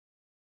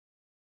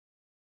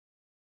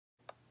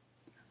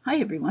Hi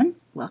everyone,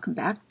 welcome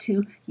back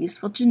to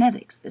Useful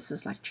Genetics. This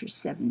is lecture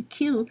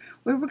 7Q,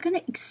 where we're going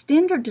to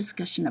extend our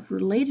discussion of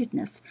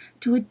relatedness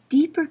to a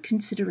deeper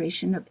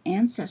consideration of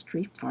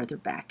ancestry farther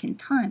back in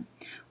time.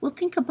 We'll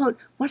think about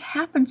what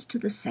happens to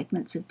the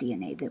segments of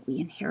DNA that we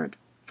inherit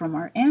from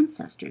our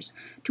ancestors.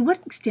 To what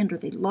extent are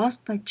they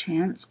lost by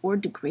chance or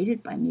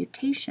degraded by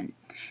mutation?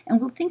 And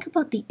we'll think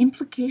about the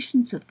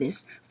implications of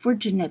this for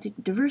genetic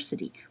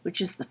diversity, which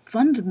is the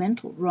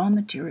fundamental raw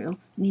material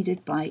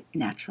needed by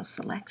natural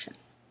selection.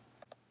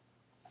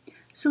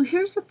 So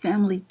here's a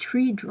family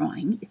tree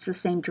drawing. It's the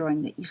same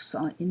drawing that you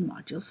saw in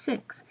Module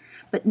 6.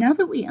 But now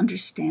that we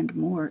understand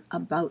more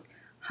about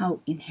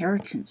how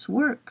inheritance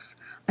works,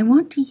 I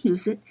want to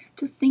use it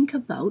to think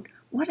about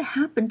what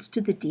happens to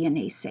the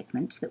DNA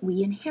segments that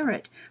we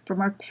inherit from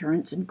our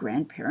parents and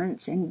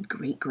grandparents and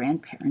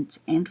great-grandparents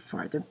and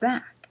farther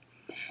back.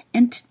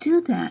 And to do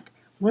that,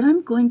 what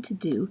I'm going to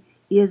do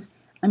is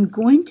I'm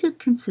going to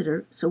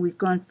consider, so we've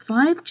gone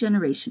 5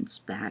 generations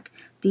back.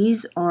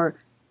 These are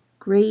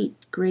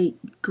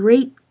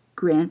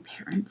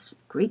great-great-great-grandparents,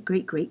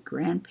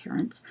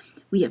 great-great-great-grandparents.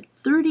 We have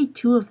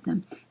 32 of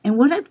them, and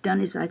what I've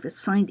done is I've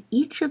assigned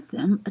each of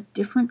them a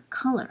different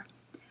color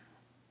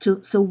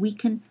so we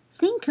can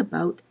think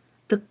about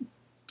the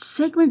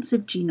segments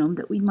of genome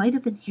that we might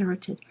have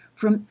inherited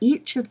from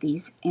each of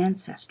these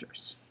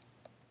ancestors.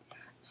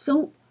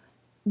 So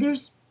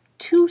there's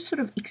two sort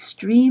of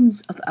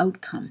extremes of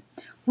outcome.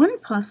 One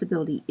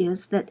possibility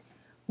is that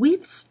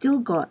we've still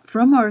got,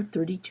 from our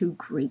 32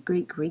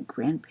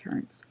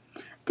 great-great-great-grandparents,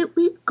 that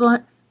we've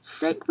got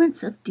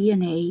segments of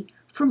DNA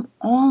from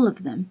all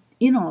of them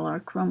in all our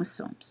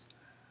chromosomes.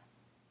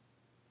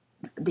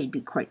 They'd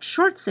be quite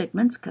short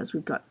segments because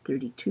we've got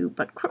 32,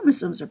 but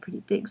chromosomes are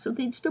pretty big, so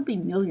they'd still be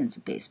millions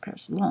of base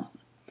pairs long.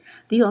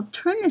 The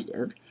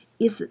alternative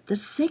is that the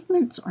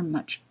segments are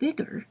much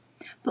bigger,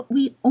 but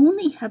we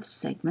only have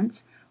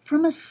segments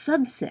from a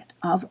subset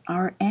of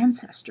our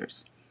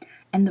ancestors.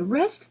 And the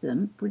rest of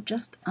them were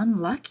just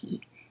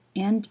unlucky,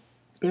 and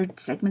their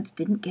segments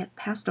didn't get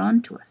passed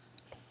on to us.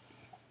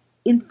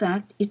 In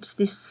fact, it's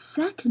this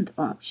second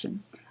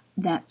option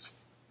that's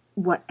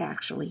what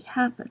actually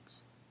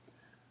happens.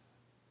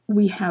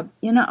 We have,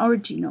 in our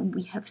genome,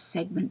 we have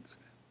segments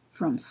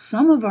from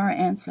some of our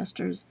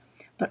ancestors,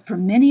 but for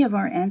many of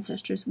our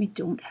ancestors, we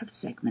don't have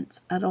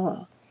segments at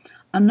all.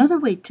 Another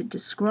way to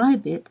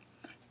describe it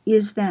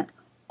is that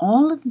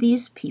all of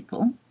these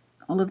people,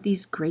 all of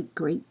these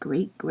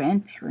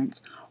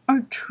great-great-great-grandparents,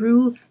 are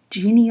true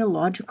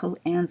genealogical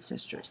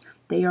ancestors.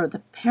 They are the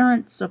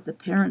parents of the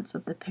parents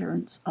of the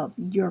parents of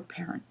your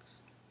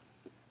parents.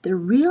 They're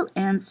real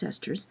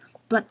ancestors,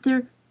 but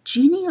they're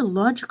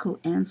genealogical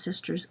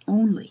ancestors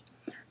only.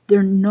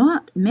 They're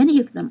not, many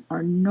of them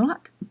are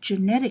not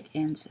genetic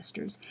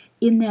ancestors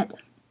in that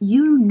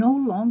you no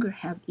longer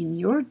have in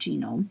your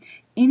genome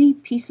any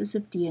pieces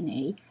of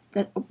DNA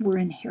that were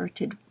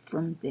inherited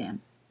from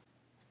them.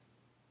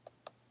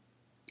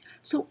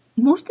 So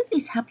most of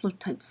these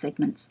haplotype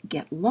segments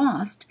get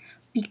lost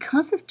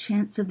because of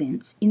chance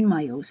events in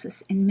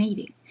meiosis and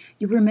mating.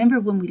 You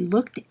remember when we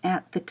looked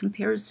at the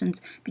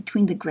comparisons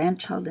between the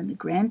grandchild and the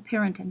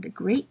grandparent and the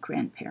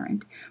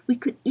great-grandparent, we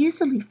could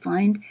easily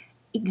find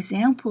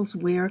examples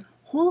where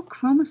whole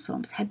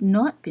chromosomes had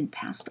not been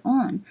passed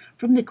on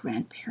from the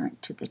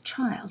grandparent to the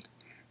child.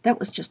 That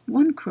was just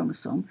one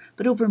chromosome,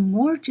 but over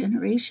more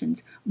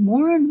generations,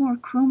 more and more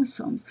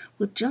chromosomes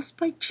will just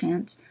by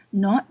chance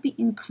not be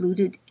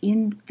included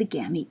in the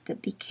gamete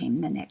that became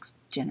the next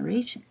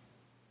generation.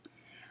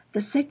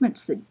 The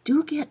segments that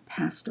do get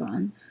passed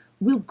on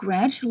will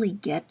gradually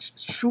get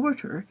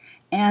shorter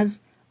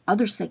as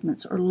other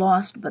segments are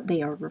lost, but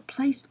they are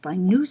replaced by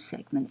new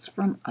segments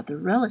from other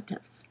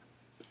relatives.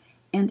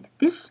 And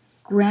this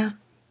graph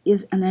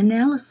is an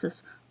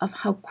analysis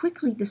of how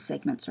quickly the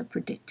segments are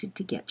predicted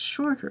to get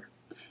shorter.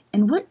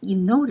 And what you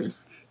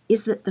notice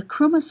is that the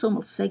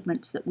chromosomal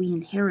segments that we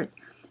inherit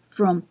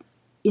from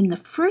in the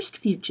first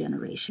few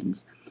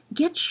generations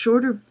get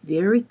shorter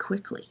very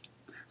quickly.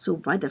 So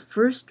by the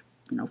first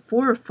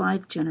 4 or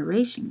 5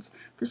 generations,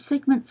 the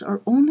segments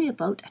are only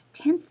about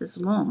 1/10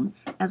 as long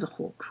as a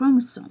whole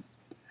chromosome.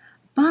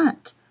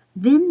 But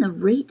then the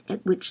rate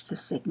at which the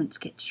segments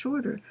get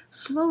shorter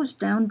slows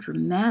down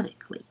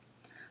dramatically,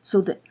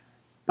 so that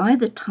by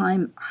the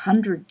time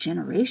 100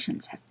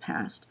 generations have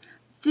passed,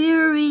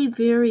 very,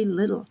 very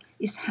little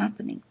is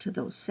happening to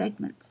those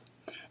segments.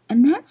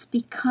 And that's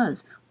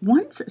because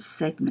once a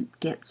segment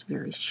gets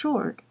very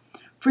short,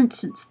 for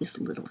instance, this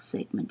little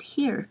segment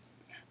here,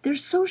 they're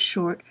so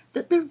short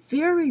that they're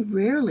very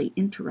rarely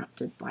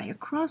interrupted by a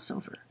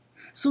crossover.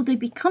 So they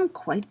become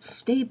quite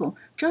stable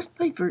just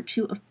by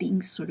virtue of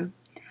being sort of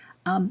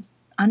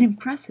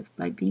unimpressive,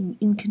 by being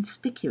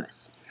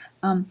inconspicuous.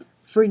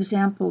 For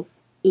example,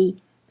 a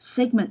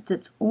segment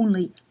that's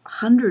only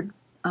 100,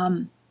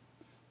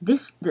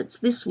 that's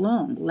this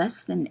long,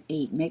 less than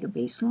a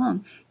megabase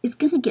long, is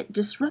going to get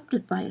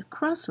disrupted by a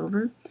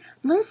crossover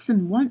less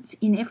than once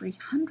in every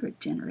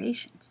 100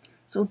 generations.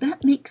 So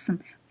that makes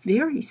them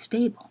very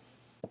stable.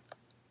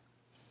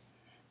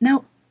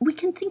 Now, we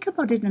can can think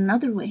about it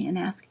another way and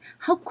ask,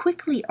 how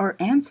quickly are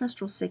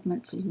ancestral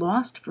segments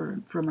lost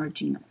from our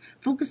genome,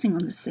 focusing on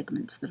the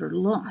segments that are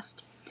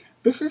lost.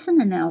 This is an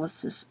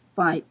analysis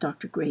by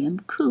Dr. Graham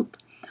Coop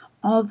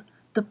of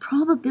the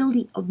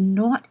probability of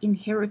not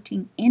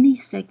inheriting any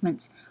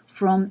segments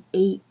from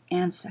an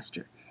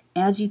ancestor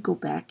as you go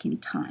back in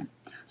time.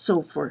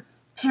 So for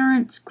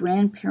parents,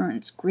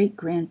 grandparents,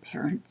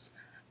 great-grandparents,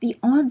 the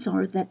odds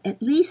are that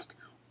at least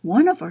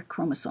one of our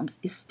chromosomes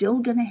is still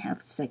going to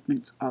have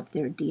segments of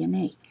their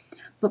DNA.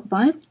 But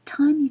by the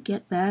time you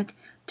get back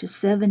to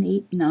 7,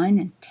 8, 9,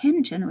 and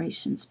 10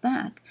 generations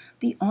back,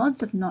 the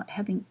odds of not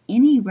having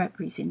any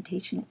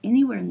representation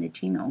anywhere in the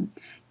genome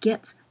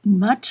gets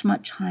much,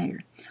 much higher.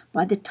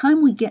 By the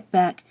time we get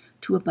back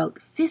to about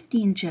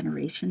 15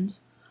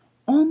 generations,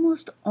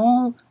 almost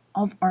all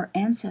of our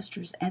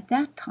ancestors at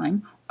that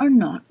time are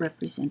not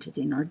represented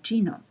in our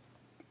genome.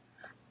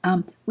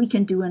 We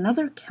can do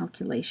another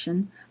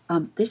calculation.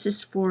 This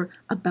is for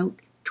about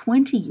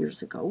 20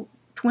 years ago,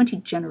 20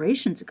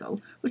 generations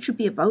ago, which would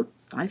be about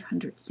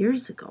 500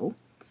 years ago.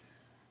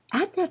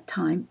 At that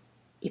time,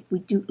 if we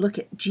do look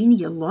at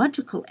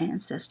genealogical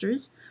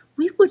ancestors,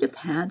 we would have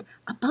had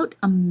about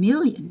 1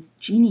 million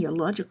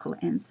genealogical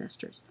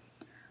ancestors.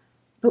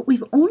 But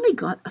we've only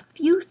got a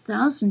few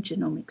thousand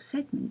genomic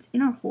segments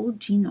in our whole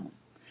genome.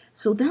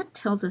 So that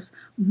tells us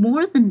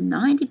more than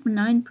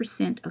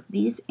 99% of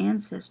these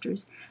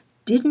ancestors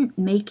didn't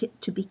make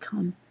it to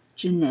become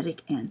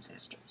genetic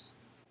ancestors.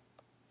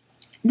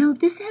 Now,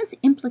 this has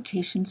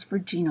implications for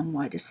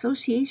genome-wide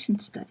association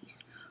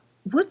studies.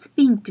 What's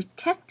being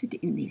detected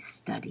in these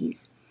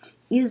studies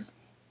is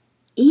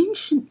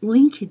ancient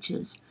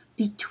linkages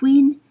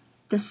between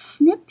the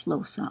SNP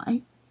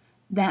loci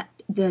that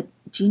the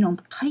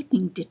genome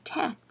typing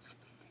detects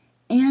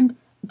and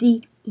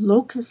the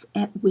locus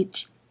at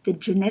which the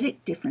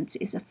genetic difference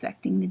is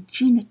affecting the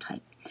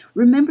genotype.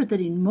 Remember that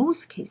in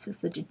most cases,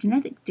 the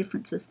genetic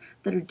differences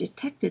that are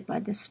detected by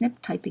the SNP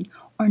typing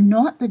are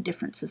not the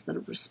differences that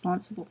are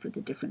responsible for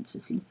the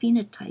differences in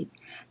phenotype.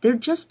 They're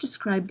just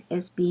described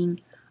as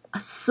being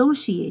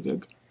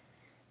associated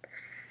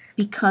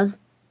because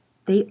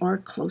they are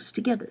close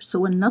together.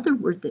 So another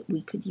word that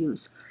we could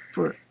use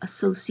for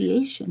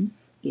association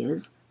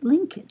is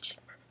linkage.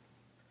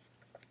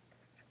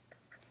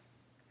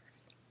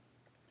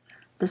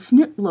 The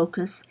SNP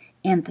locus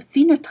and the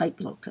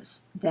phenotype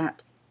locus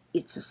that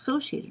it's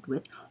associated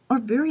with are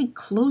very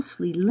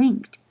closely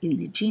linked in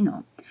the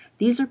genome.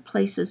 These are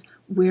places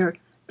where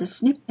the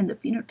SNP and the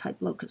phenotype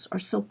locus are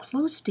so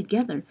close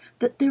together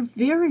that they're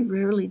very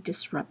rarely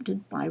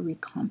disrupted by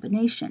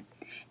recombination.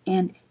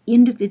 And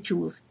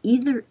individuals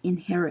either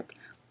inherit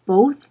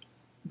both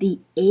the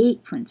A,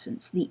 for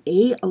instance, the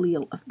A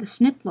allele of the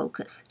SNP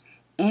locus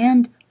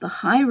and the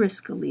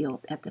high-risk allele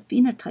at the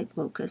phenotype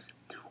locus,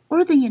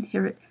 or they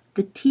inherit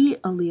the T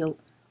allele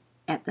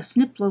at the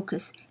SNP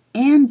locus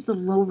and the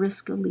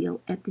low-risk allele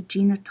at the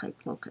genotype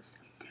locus.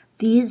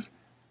 These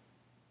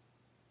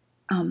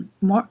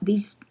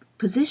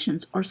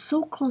positions are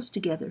so close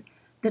together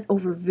that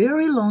over a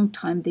very long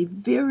time they've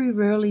very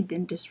rarely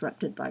been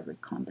disrupted by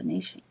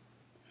recombination.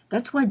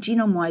 That's why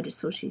genome-wide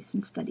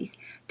association studies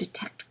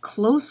detect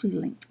closely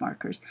linked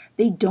markers.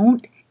 They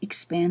don't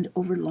expand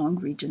over long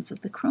regions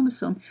of the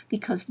chromosome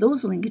because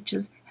those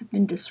linkages have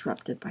been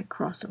disrupted by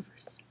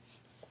crossovers.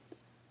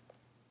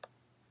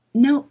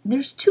 Now,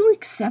 there's two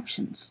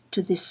exceptions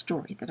to this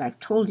story that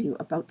I've told you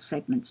about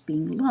segments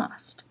being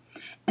lost,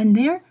 and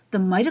they're the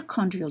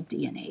mitochondrial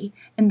DNA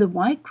and the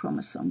Y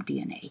chromosome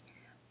DNA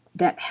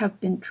that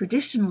have been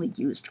traditionally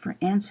used for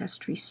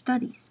ancestry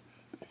studies.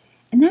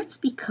 And that's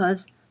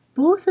because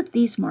both of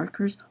these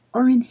markers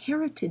are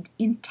inherited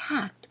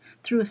intact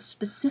through a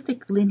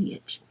specific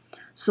lineage.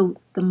 So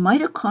the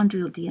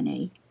mitochondrial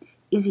DNA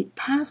is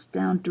passed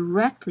down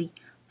directly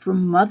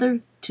from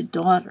mother to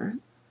daughter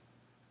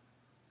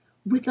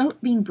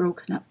without being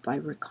broken up by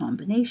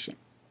recombination.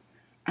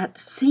 At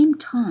the same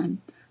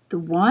time, the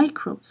Y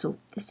chromosome, so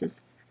this is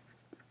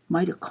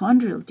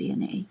mitochondrial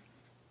DNA,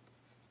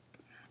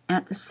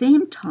 at the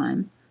same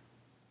time,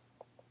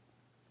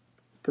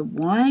 the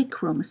Y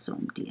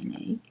chromosome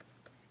DNA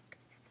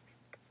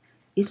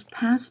is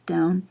passed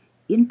down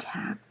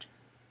intact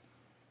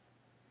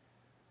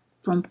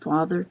from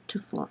father to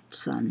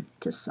son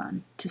to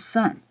son to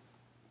son.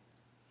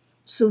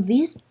 So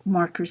these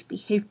markers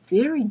behave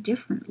very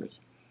differently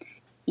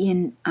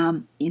in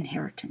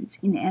inheritance,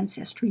 in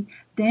ancestry,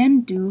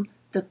 than do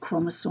the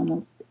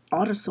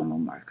autosomal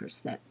markers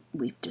that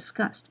we've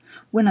discussed.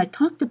 When I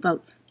talked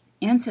about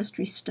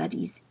ancestry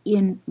studies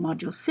in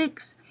Module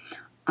 6,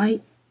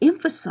 I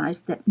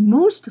emphasized that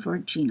most of our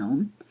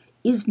genome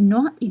is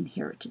not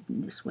inherited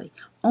in this way.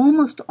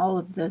 Almost all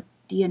of the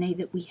DNA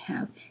that we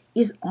have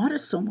is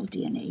autosomal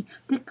DNA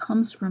that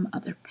comes from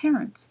other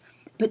parents.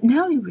 But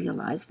now we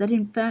realize that,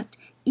 in fact,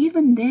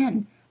 even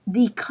then,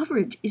 the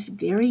coverage is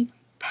very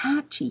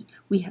patchy.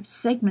 We have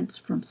segments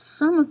from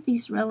some of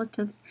these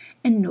relatives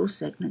and no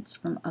segments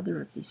from other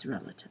of these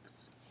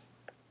relatives.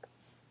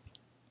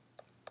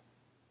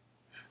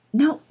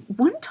 Now,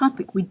 one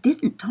topic we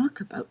didn't talk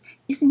about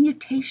is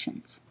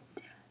mutations.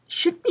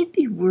 Should we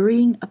be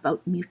worrying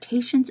about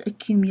mutations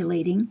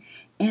accumulating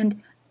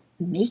and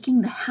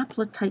making the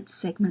haplotype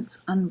segments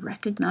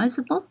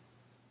unrecognizable?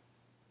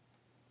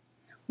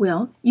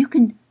 Well, you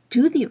can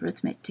do the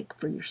arithmetic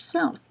for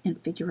yourself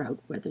and figure out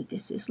whether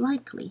this is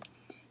likely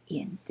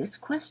in this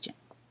question.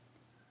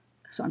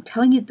 So I'm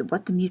telling you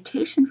what the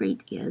mutation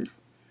rate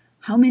is,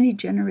 how many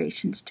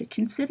generations to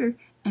consider,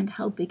 and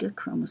how big a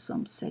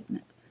chromosome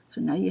segment. So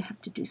now you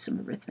have to do some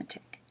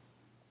arithmetic.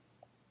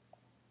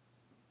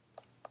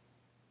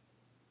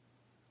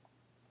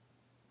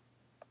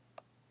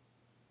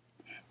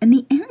 And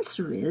the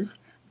answer is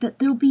that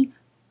there'll be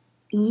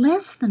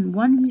less than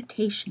one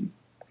mutation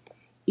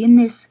in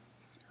this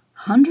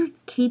 100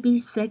 kb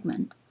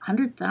segment,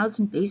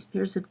 100,000 base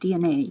pairs of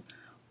DNA,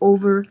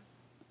 over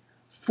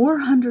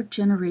 400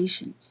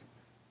 generations.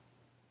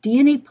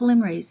 DNA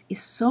polymerase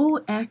is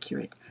so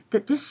accurate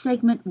that this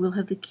segment will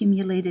have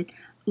accumulated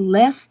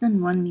less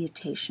than one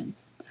mutation.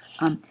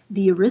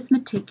 The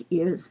arithmetic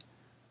is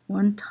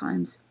 1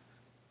 times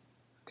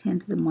 10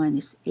 to the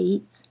minus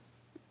 8th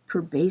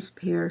per base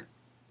pair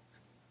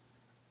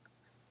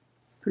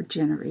per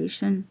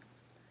generation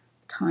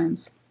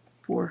times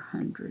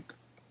 400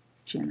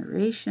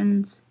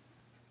 generations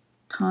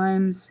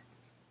times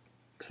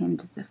 10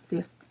 to the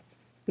 5th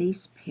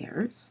base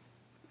pairs,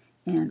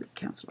 and we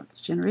cancel out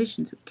the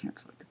generations, we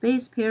cancel out the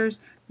base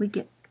pairs, we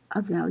get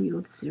a value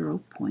of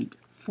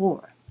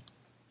 0.4.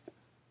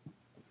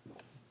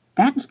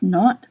 That's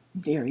not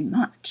very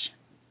much.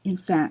 In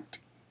fact,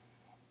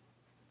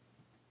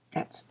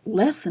 that's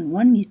less than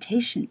one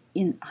mutation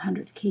in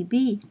 100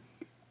 kb,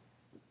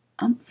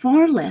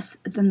 far less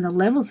than the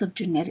levels of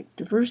genetic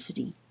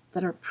diversity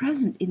that are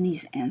present in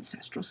these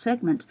ancestral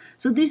segments.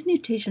 So these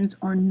mutations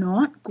are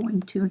not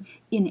going to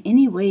in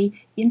any way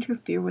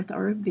interfere with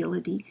our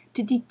ability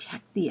to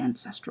detect the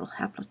ancestral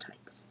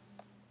haplotypes.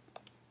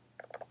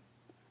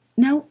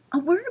 Now, a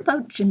word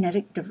about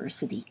genetic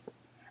diversity.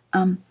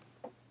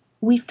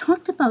 We've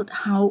talked about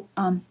how,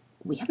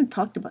 we haven't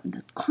talked about in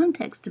the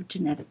context of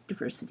genetic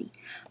diversity,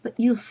 but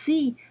you'll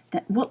see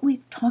that what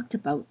we've talked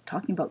about,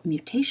 talking about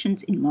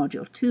mutations in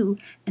Module 2,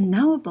 and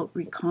now about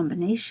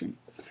recombination,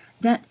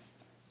 that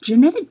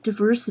genetic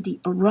diversity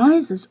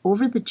arises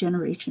over the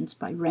generations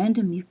by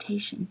random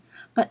mutation,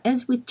 but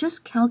as we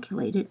just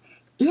calculated,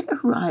 it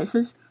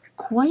arises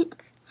quite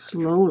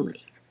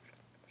slowly.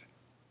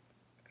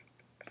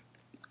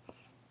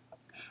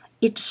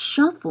 It's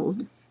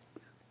shuffled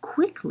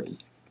quickly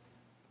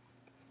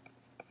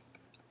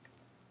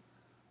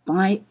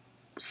by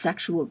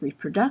sexual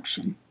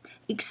reproduction,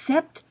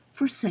 except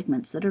for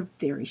segments that are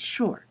very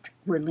short,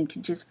 where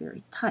linkage is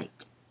very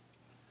tight.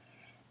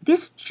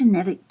 This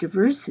genetic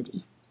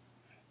diversity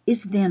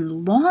is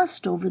then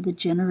lost over the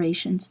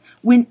generations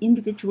when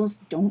individuals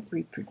don't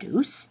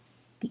reproduce,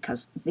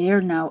 because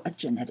they're now a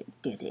genetic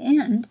dead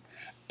end,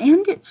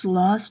 and it's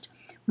lost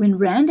when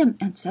random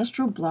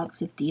ancestral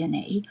blocks of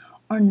DNA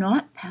are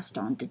not passed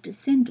on to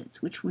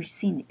descendants, which we've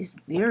seen is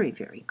very,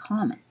 very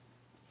common.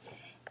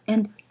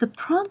 And the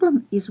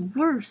problem is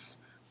worse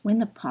when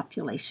the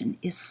population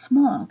is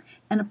small,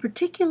 and a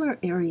particular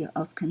area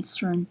of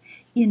concern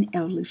in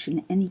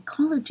evolution and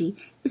ecology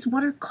is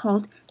what are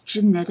called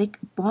genetic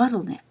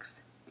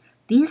bottlenecks.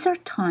 These are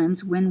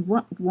times when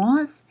what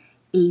was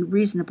a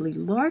reasonably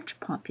large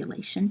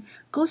population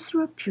goes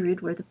through a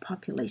period where the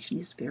population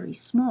is very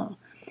small.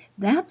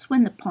 That's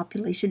when the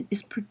population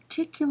is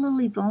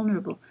particularly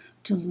vulnerable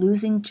to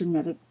losing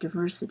genetic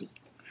diversity.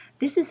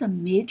 This is a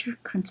major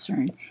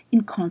concern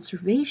in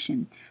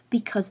conservation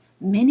because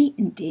many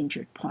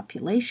endangered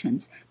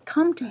populations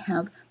come to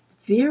have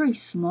very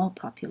small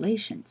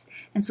populations.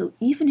 And so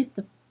even if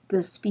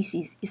the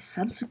species is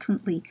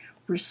subsequently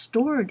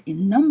restored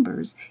in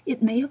numbers,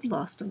 it may have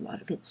lost a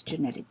lot of its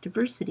genetic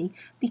diversity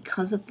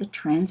because of the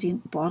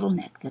transient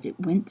bottleneck that it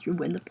went through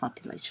when the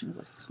population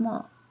was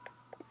small.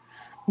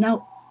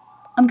 Now,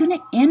 I'm going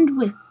to end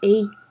with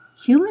a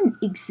human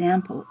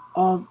example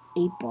of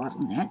a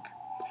bottleneck.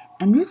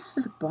 And this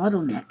is a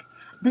bottleneck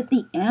that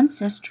the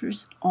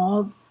ancestors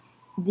of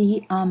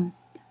the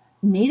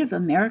Native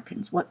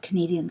Americans, what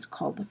Canadians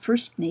call the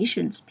First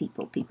Nations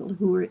people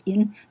who were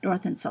in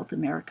North and South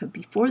America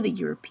before the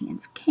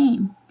Europeans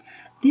came,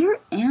 their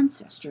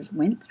ancestors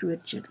went through a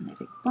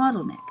genetic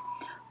bottleneck.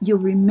 You'll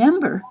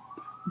remember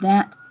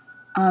that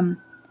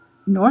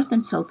North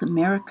and South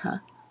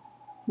America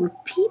were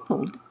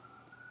peopled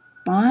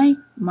by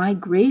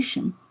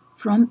migration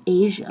from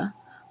Asia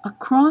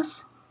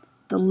across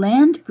the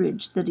land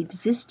bridge that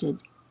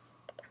existed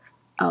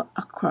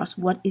across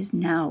what is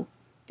now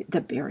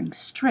the Bering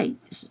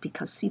Strait. This is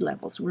because sea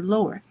levels were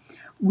lower.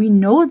 We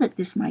know that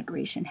this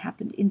migration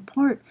happened in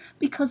part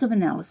because of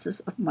analysis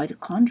of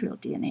mitochondrial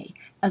DNA,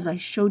 as I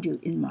showed you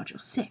in Module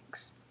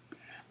 6.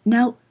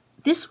 Now,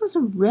 this was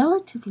a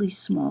relatively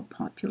small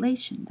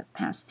population that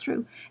passed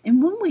through,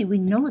 and one way we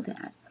know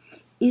that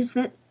is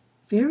that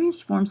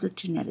various forms of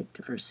genetic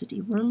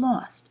diversity were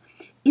lost.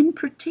 In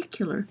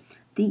particular,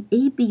 the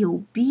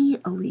ABOB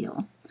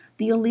allele,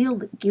 the allele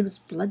that gives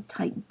blood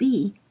type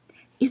B,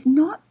 is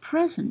not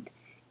present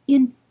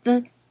in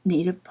the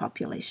native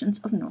populations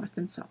of North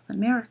and South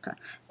America.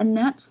 And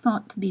that's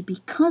thought to be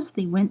because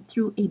they went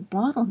through a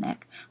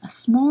bottleneck, a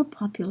small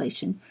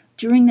population,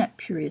 during that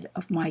period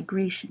of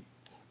migration.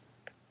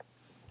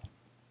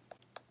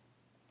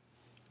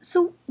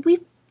 So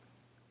we've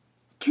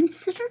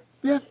considered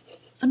the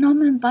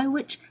phenomenon by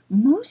which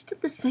most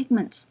of the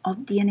segments of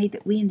DNA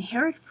that we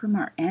inherit from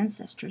our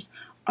ancestors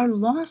are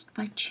lost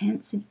by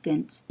chance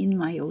events in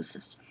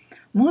meiosis.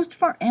 Most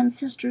of our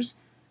ancestors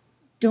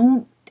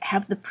don't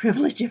have the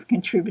privilege of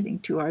contributing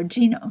to our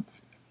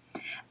genomes.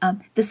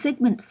 The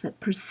segments that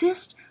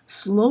persist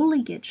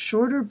slowly get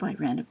shorter by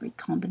random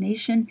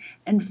recombination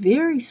and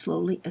very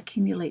slowly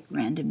accumulate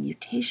random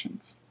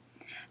mutations.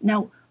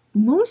 Now,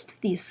 most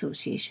of the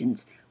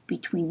associations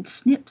between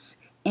SNPs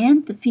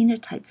and the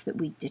phenotypes that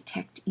we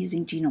detect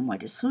using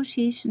genome-wide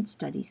association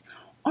studies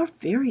are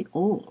very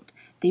old.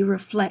 They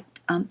reflect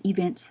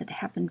events that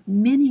happened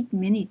many,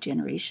 many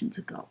generations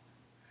ago.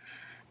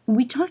 And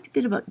we talked a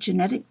bit about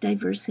genetic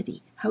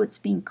diversity, how it's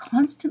being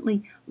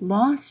constantly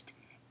lost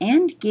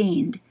and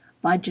gained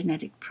by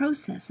genetic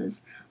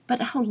processes,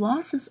 but how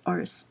losses are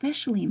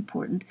especially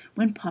important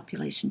when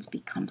populations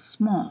become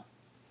small.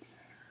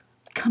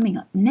 Coming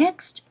up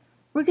next,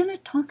 we're going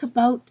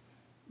to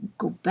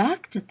go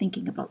back to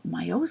thinking about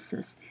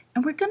meiosis,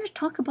 and we're going to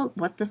talk about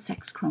what the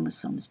sex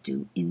chromosomes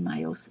do in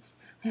meiosis.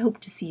 I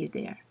hope to see you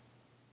there.